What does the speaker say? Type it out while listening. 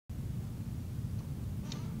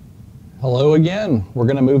Hello again. We're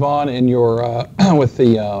going to move on in your with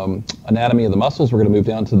the anatomy of the muscles. We're going to move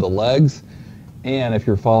down to the legs. And if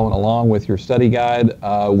you're following along with your study guide,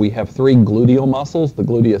 we have three gluteal muscles, the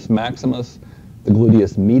gluteus maximus, the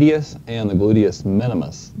gluteus medius, and the gluteus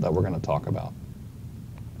minimus that we're going to talk about.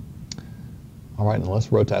 All right, now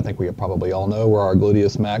let's rotate. I think we probably all know where our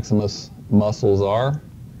gluteus maximus muscles are.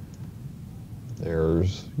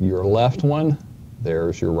 There's your left one.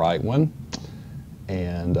 There's your right one.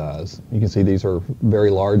 And you can see these are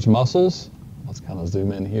very large muscles. Let's kind of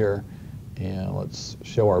zoom in here and let's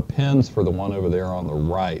show our pins for the one over there on the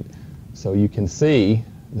right. So you can see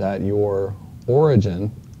that your origin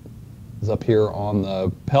is up here on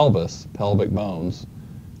the pelvis, pelvic bones.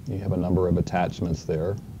 You have a number of attachments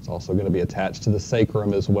there. It's also going to be attached to the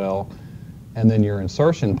sacrum as well. And then your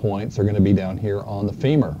insertion points are going to be down here on the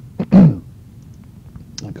femur.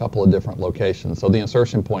 A couple of different locations. So the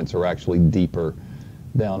insertion points are actually deeper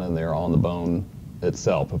down in there on the bone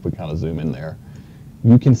itself, if we kind of zoom in there.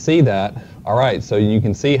 You can see that. All right, so you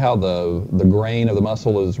can see how the grain of the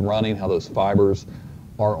muscle is running, how those fibers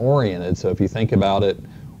are oriented. So if you think about it,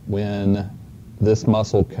 when this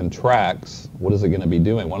muscle contracts, what is it going to be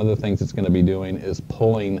doing? One of the things it's going to be doing is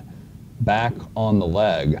pulling back on the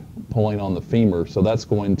leg, pulling on the femur. So that's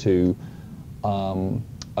going to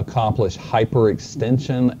accomplish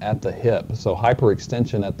hyperextension at the hip. So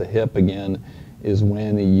hyperextension at the hip, again, is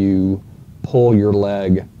when you pull your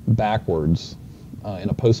leg backwards in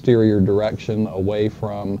a posterior direction away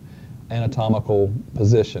from anatomical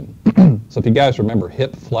position. So if you guys remember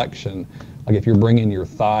hip flexion, like if you're bringing your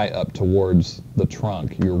thigh up towards the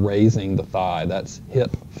trunk, you're raising the thigh, that's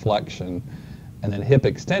hip flexion. And then hip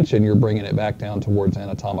extension, you're bringing it back down towards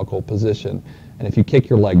anatomical position. And if you kick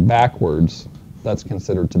your leg backwards, that's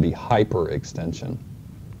considered to be hyperextension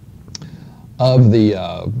of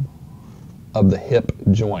the hip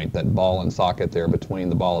joint, that ball and socket there between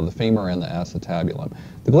the ball of the femur and the acetabulum.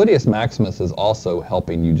 The gluteus maximus is also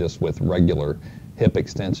helping you just with regular hip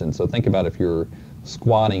extension. So think about if you're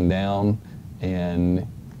squatting down and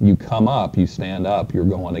you come up, you stand up, you're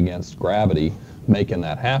going against gravity, making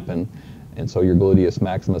that happen. And so your gluteus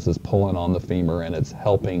maximus is pulling on the femur and it's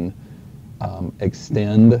helping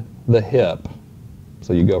extend the hip.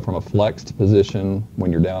 So you go from a flexed position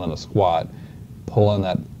when you're down in a squat, pulling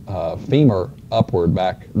that femur upward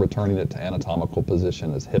back, returning it to anatomical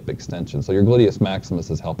position as hip extension. So your gluteus maximus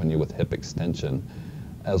is helping you with hip extension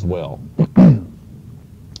as well.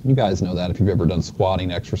 You guys know that if you've ever done squatting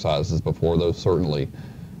exercises before, those certainly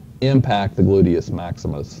impact the gluteus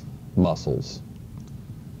maximus muscles.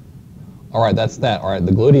 All right, that's that. All right,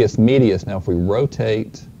 the gluteus medius. Now if we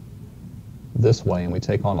rotate this way and we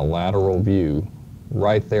take on a lateral view,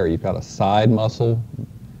 right there you've got a side muscle,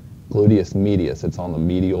 gluteus medius. It's on the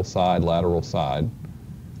medial side, lateral side.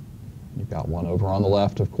 You've got one over on the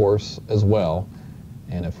left, of course, as well.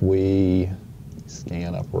 And if we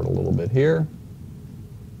scan upward a little bit here,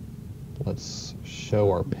 let's show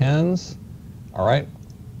our pins. All right,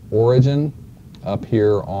 origin up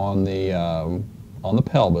here on the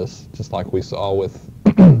pelvis, just like we saw with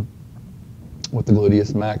with the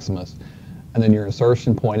gluteus maximus. And then your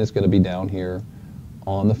insertion point is going to be down here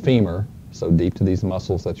on the femur, so deep to these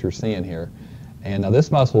muscles that you're seeing here. And now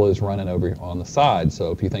this muscle is running over on the side, so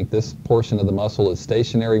if you think this portion of the muscle is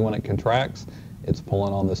stationary when it contracts, it's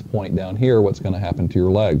pulling on this point down here. What's going to happen to your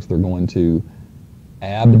legs? They're going to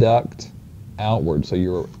abduct outward, so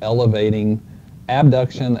you're elevating,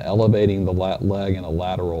 abduction, elevating the leg in a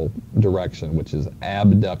lateral direction, which is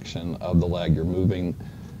abduction of the leg. You're moving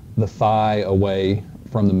the thigh away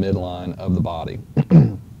from the midline of the body.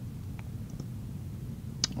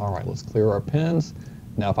 All right, let's clear our pins.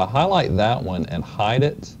 Now if I highlight that one and hide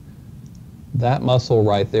it, that muscle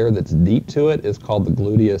right there that's deep to it is called the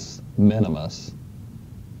gluteus minimus.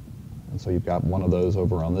 And so you've got one of those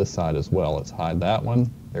over on this side as well. Let's hide that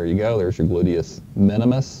one. There you go, there's your gluteus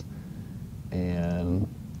minimus. And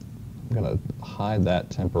I'm gonna hide that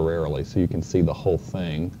temporarily so you can see the whole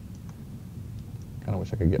thing. Kind of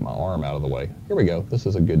wish I could get my arm out of the way. Here we go, this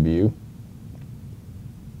is a good view.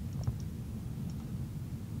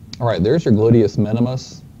 All right, there's your gluteus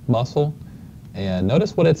minimus muscle, and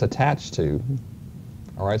notice what it's attached to.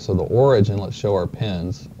 All right, so the origin, let's show our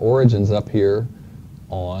pins. Origin's up here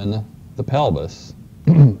on the pelvis,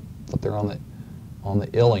 up there on the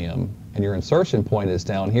ilium, and your insertion point is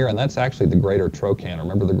down here, and that's actually the greater trochanter.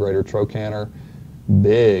 Remember the greater trochanter?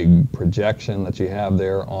 Big projection that you have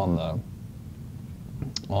there on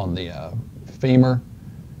the femur.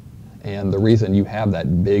 And the reason you have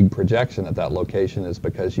that big projection at that location is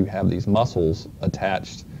because you have these muscles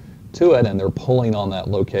attached to it and they're pulling on that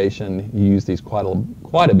location. You use these quite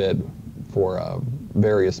a bit for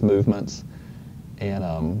various movements,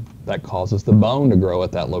 and that causes the bone to grow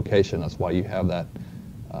at that location. That's why you have that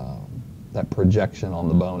that projection on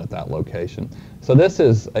the bone at that location. So this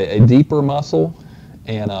is a deeper muscle,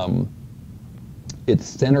 and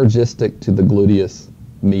it's synergistic to the gluteus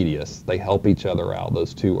medius. They help each other out.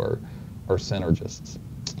 Those two are synergists.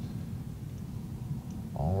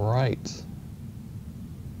 All right.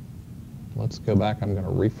 Let's go back. I'm going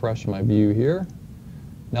to refresh my view here.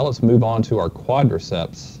 Now let's move on to our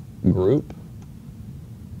quadriceps group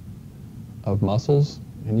of muscles.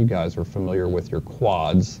 And you guys are familiar with your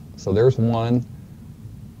quads. So there's one.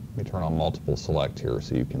 Let me turn on multiple select here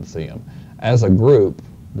so you can see them. As a group,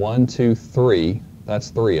 1, 2, 3, that's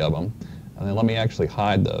 3 of them. And then let me actually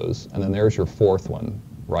hide those. And then there's your fourth one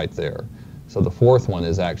right there. So the fourth one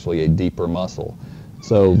is actually a deeper muscle.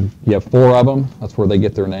 So you have 4 of them. That's where they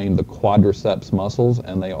get their name, the quadriceps muscles,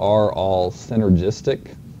 and they are all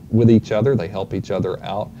synergistic with each other. They help each other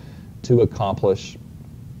out to accomplish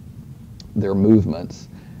their movements.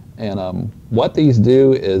 And what these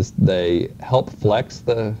do is they help flex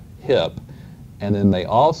the hip, and then they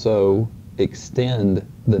also extend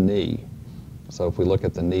the knee. So if we look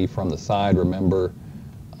at the knee from the side, remember,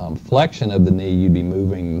 flexion of the knee, you'd be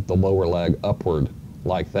moving the lower leg upward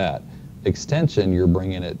like that. Extension, you're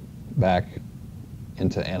bringing it back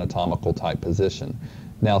into anatomical type position.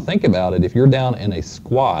 Now think about it. If you're down in a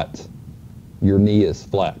squat, your knee is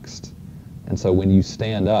flexed. And so when you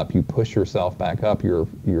stand up, you push yourself back up.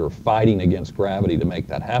 You're fighting against gravity to make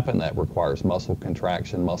that happen. That requires muscle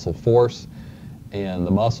contraction, muscle force. And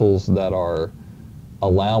the muscles that are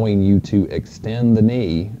allowing you to extend the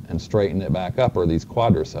knee and straighten it back up are these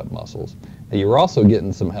quadricep muscles. And you're also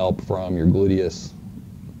getting some help from your gluteus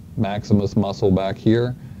maximus muscle back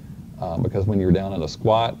here, because when you're down in a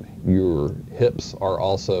squat, your hips are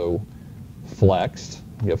also flexed.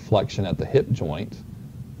 You have flexion at the hip joint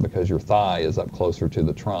because your thigh is up closer to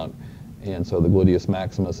the trunk, and so the gluteus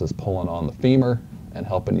maximus is pulling on the femur and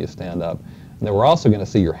helping you stand up. And then we're also going to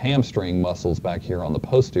see your hamstring muscles back here on the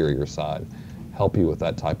posterior side help you with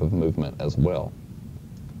that type of movement as well.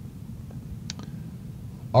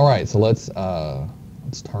 All right, so let's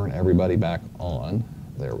turn everybody back on.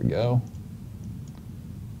 There we go.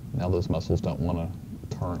 Now those muscles don't want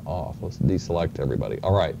to turn off. Let's deselect everybody.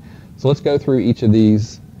 All right, so let's go through each of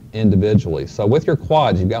these individually. So with your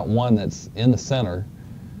quads, you've got one that's in the center,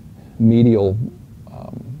 medial,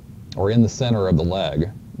 or in the center of the leg,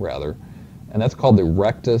 rather, and that's called the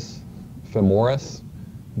rectus femoris,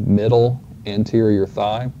 middle anterior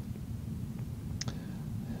thigh.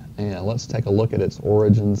 And let's take a look at its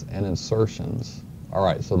origins and insertions. All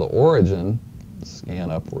right, so the origin, scan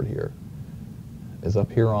upward here, is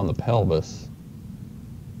up here on the pelvis,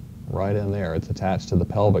 right in there. It's attached to the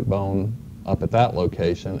pelvic bone up at that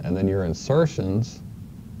location, and then your insertions,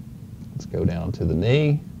 let's go down to the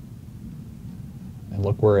knee, and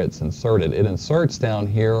look where it's inserted. It inserts down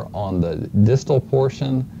here on the distal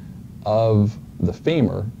portion of the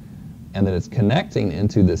femur, and then it's connecting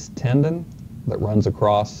into this tendon that runs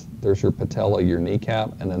across. There's your patella, your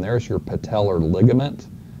kneecap, and then there's your patellar ligament.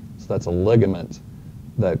 So that's a ligament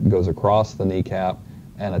that goes across the kneecap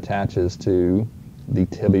and attaches to the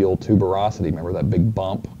tibial tuberosity. Remember that big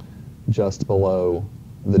bump just below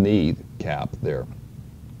the knee cap there.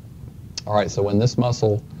 All right, so when this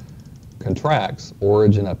muscle contracts,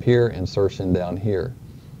 origin up here, insertion down here.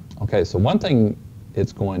 Okay, so one thing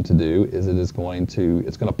it's going to do is it's going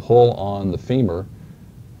to pull on the femur,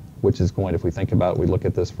 which is going, if we think about it, we look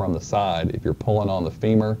at this from the side, if you're pulling on the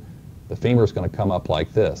femur is going to come up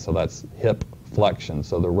like this. So that's hip flexion.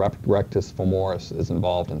 So the rectus femoris is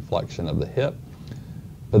involved in flexion of the hip.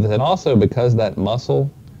 But then also, because that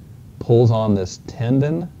muscle pulls on this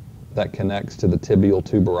tendon that connects to the tibial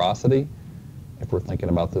tuberosity, if we're thinking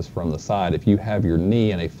about this from the side, if you have your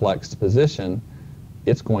knee in a flexed position,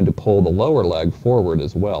 it's going to pull the lower leg forward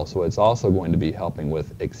as well. So it's also going to be helping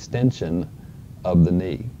with extension of the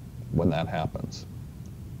knee when that happens.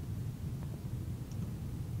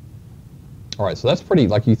 All right, so that's pretty,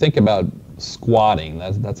 like you think about squatting,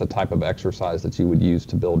 that's a type of exercise that you would use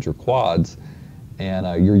to build your quads.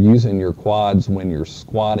 And you're using your quads when you're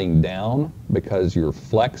squatting down because you're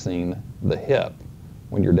flexing the hip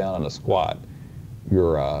when you're down in a squat.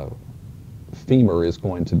 Your femur is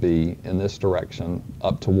going to be in this direction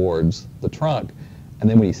up towards the trunk. And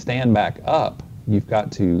then when you stand back up, you've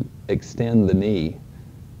got to extend the knee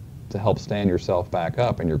to help stand yourself back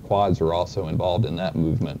up, and your quads are also involved in that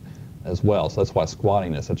movement as well. So that's why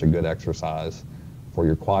squatting is such a good exercise for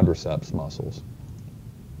your quadriceps muscles.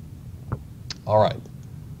 All right.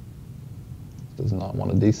 Does not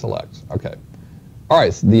want to deselect. Okay. All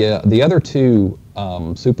right, so the other two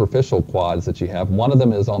superficial quads that you have, one of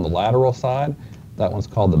them is on the lateral side. That one's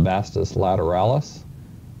called the vastus lateralis.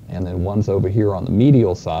 And then one's over here on the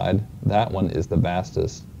medial side. That one is the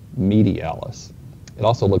vastus medialis. It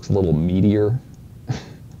also looks a little meatier.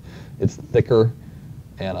 It's thicker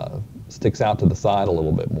and sticks out to the side a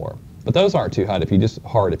little bit more. But those aren't too hard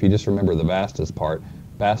if you just remember the vastus part.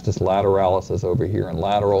 Vastus lateralis is over here in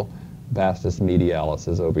lateral. Vastus medialis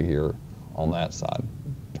is over here on that side.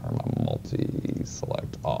 Turn my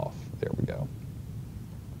multi-select off. There we go.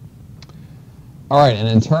 All right, and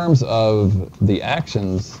in terms of the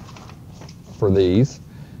actions for these,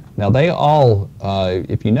 now they all,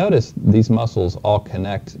 if you notice, these muscles all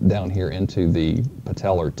connect down here into the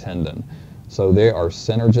patellar tendon. So they are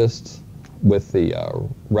synergists with the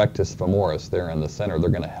rectus femoris there in the center. They're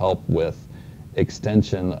going to help with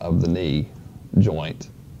extension of the knee joint.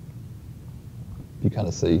 You kind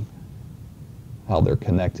of see how they're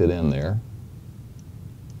connected in there.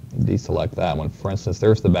 Deselect that one. For instance,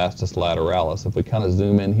 there's the vastus lateralis. If we kind of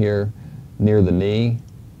zoom in here near the knee,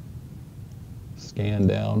 scan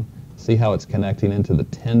down, see how it's connecting into the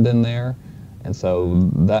tendon there? And so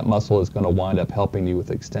that muscle is going to wind up helping you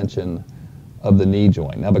with extension of the knee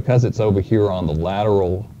joint. Now, because it's over here on the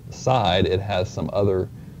lateral side, it has some other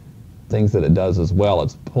things that it does as well.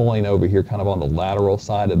 It's pulling over here kind of on the lateral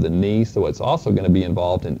side of the knee, so it's also going to be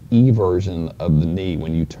involved in eversion of the knee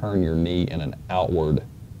when you turn your knee in an outward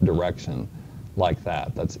direction like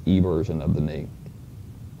that. That's eversion of the knee.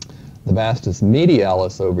 The vastus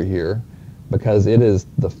medialis over here, because it is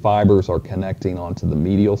the fibers are connecting onto the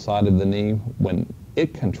medial side of the knee, when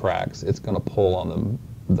it contracts, it's going to pull on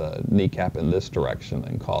the kneecap in this direction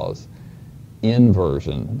and cause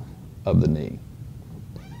inversion of the knee.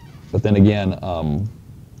 But then again,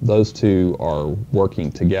 those two are working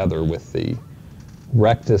together with the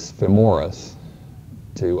rectus femoris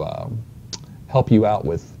to help you out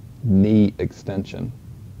with knee extension.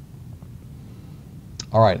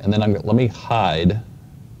 All right, and then let me hide,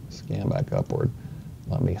 scan back upward.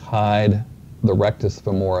 Let me hide the rectus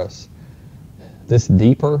femoris. This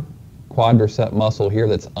deeper quadricep muscle here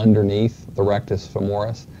that's underneath the rectus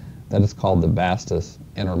femoris, that is called the vastus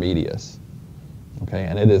intermedius. Okay,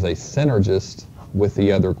 and it is a synergist with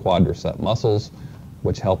the other quadricep muscles,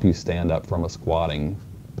 which help you stand up from a squatting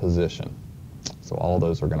position. So all of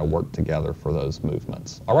those are going to work together for those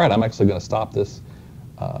movements. All right, I'm actually going to stop this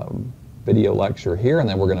video lecture here, and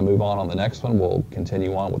then we're going to move on the next one. We'll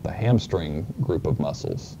continue on with the hamstring group of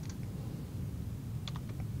muscles.